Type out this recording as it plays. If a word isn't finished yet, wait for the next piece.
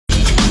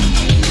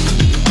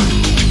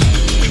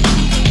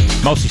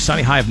Mostly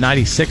sunny, high of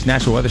 96.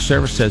 National Weather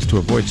Service says to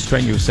avoid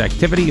strenuous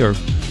activity, or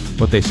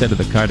what they said to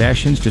the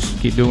Kardashians, just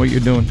keep doing what you're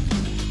doing.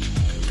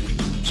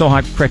 So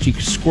hot, cretchy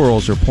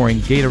squirrels are pouring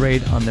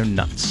Gatorade on their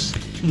nuts.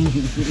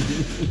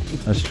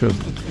 That's true.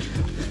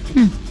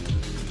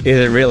 Is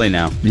it really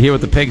now? You hear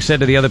what the pig said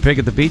to the other pig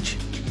at the beach?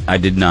 I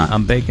did not.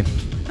 I'm bacon.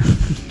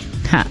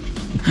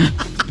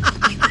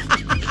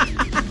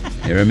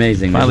 You're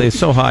amazing. Finally, it's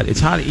so hot. It's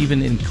hot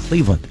even in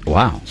Cleveland.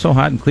 Wow. So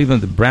hot in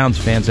Cleveland, the Browns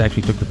fans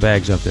actually took the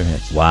bags off their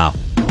heads. Wow.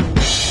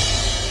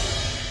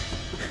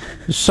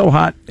 It's so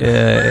hot.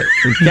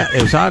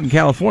 It was hot in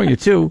California,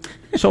 too.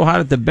 So hot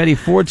at the Betty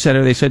Ford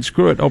Center, they said,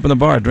 screw it, open the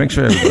bar, drinks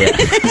for everybody.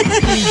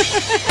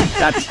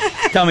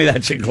 Tell me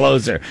that's your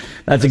closer.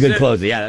 That's a good closer. Yeah.